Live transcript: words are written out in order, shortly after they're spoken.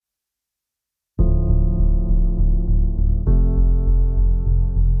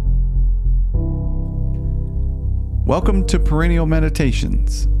Welcome to Perennial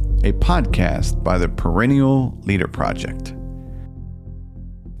Meditations, a podcast by the Perennial Leader Project.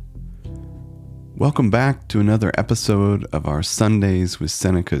 Welcome back to another episode of our Sundays with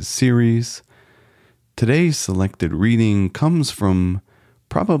Seneca series. Today's selected reading comes from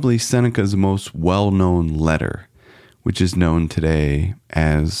probably Seneca's most well-known letter, which is known today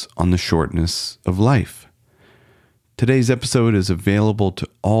as On the Shortness of Life. Today's episode is available to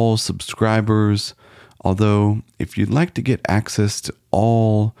all subscribers, although if you'd like to get access to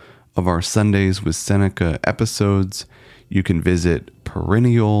all of our Sundays with Seneca episodes, you can visit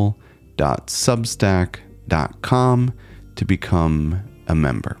perennial.substack.com to become a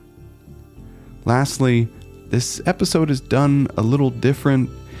member. Lastly, this episode is done a little different.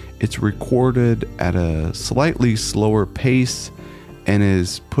 It's recorded at a slightly slower pace and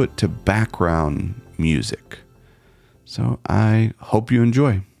is put to background music. So I hope you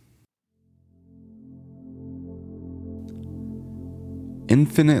enjoy.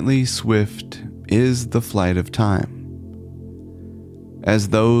 Infinitely swift is the flight of time, as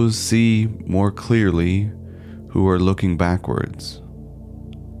those see more clearly who are looking backwards.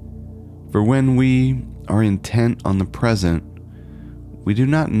 For when we are intent on the present, we do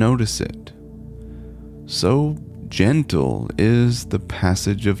not notice it. So gentle is the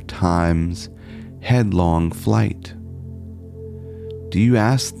passage of time's headlong flight. Do you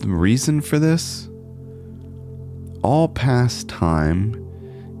ask the reason for this? All past time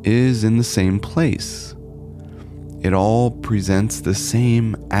is in the same place. It all presents the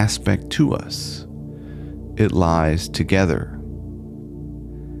same aspect to us. It lies together.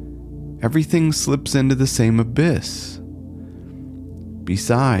 Everything slips into the same abyss.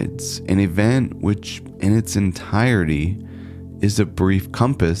 Besides, an event which in its entirety is a brief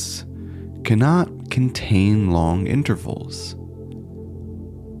compass cannot contain long intervals.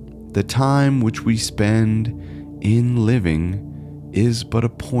 The time which we spend in living is but a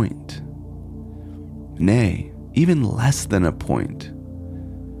point. Nay, even less than a point.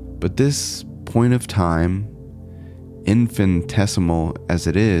 But this point of time, infinitesimal as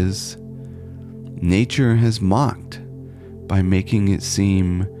it is, nature has mocked by making it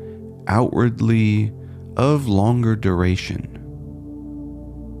seem outwardly of longer duration.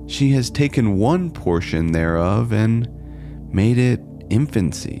 She has taken one portion thereof and made it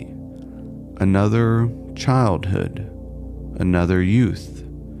infancy, another childhood, another youth,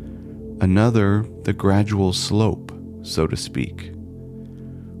 another the gradual slope, so to speak.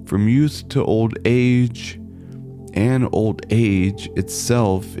 From youth to old age, and old age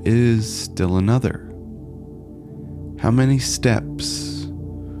itself is still another. How many steps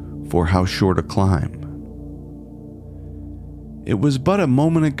for how short a climb? It was but a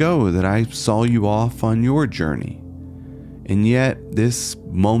moment ago that I saw you off on your journey, and yet this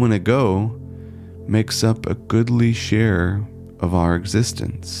moment ago makes up a goodly share of our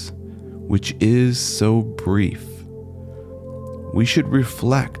existence, which is so brief. We should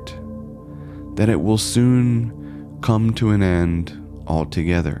reflect that it will soon come to an end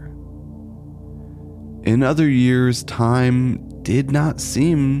altogether. In other years, time did not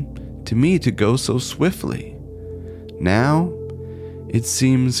seem to me to go so swiftly. Now, it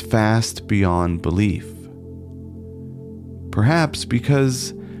seems fast beyond belief. Perhaps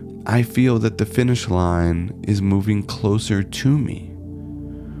because I feel that the finish line is moving closer to me.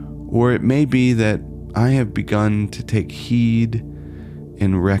 Or it may be that I have begun to take heed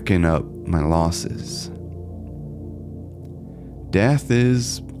and reckon up my losses. Death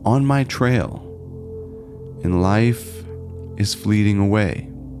is on my trail, and life is fleeting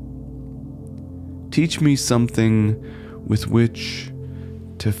away. Teach me something with which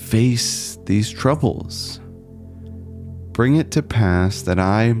to face these troubles. Bring it to pass that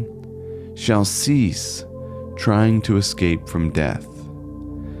I shall cease trying to escape from death,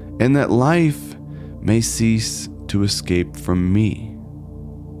 and that life may cease to escape from me.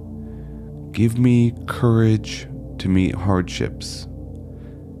 Give me courage to meet hardships.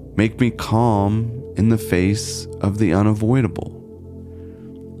 Make me calm in the face of the unavoidable.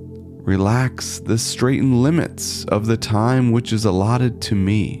 Relax the straitened limits of the time which is allotted to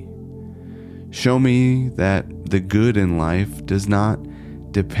me. Show me that the good in life does not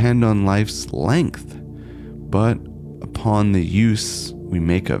depend on life's length, but upon the use we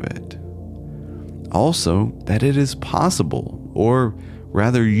make of it. Also, that it is possible, or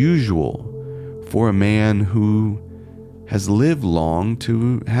rather usual, for a man who has lived long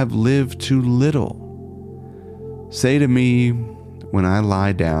to have lived too little. Say to me when I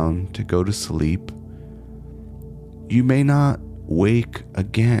lie down to go to sleep, you may not wake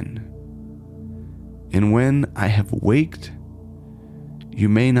again. And when I have waked, you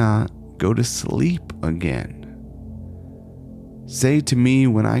may not go to sleep again. Say to me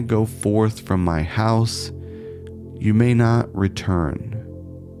when I go forth from my house, you may not return.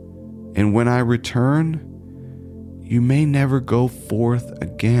 And when I return, you may never go forth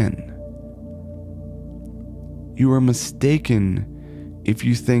again. You are mistaken if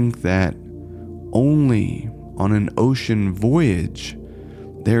you think that only on an ocean voyage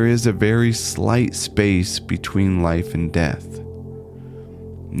there is a very slight space between life and death.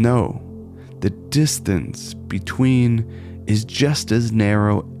 No, the distance between is just as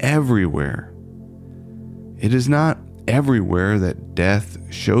narrow everywhere. It is not everywhere that death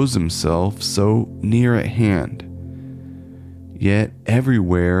shows himself so near at hand, yet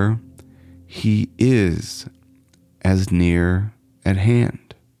everywhere he is as near at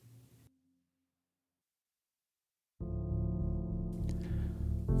hand.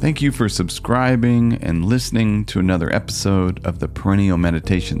 Thank you for subscribing and listening to another episode of the Perennial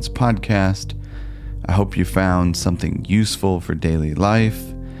Meditations podcast. I hope you found something useful for daily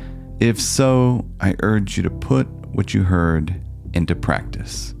life. If so, I urge you to put what you heard into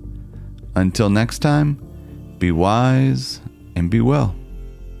practice. Until next time, be wise and be well.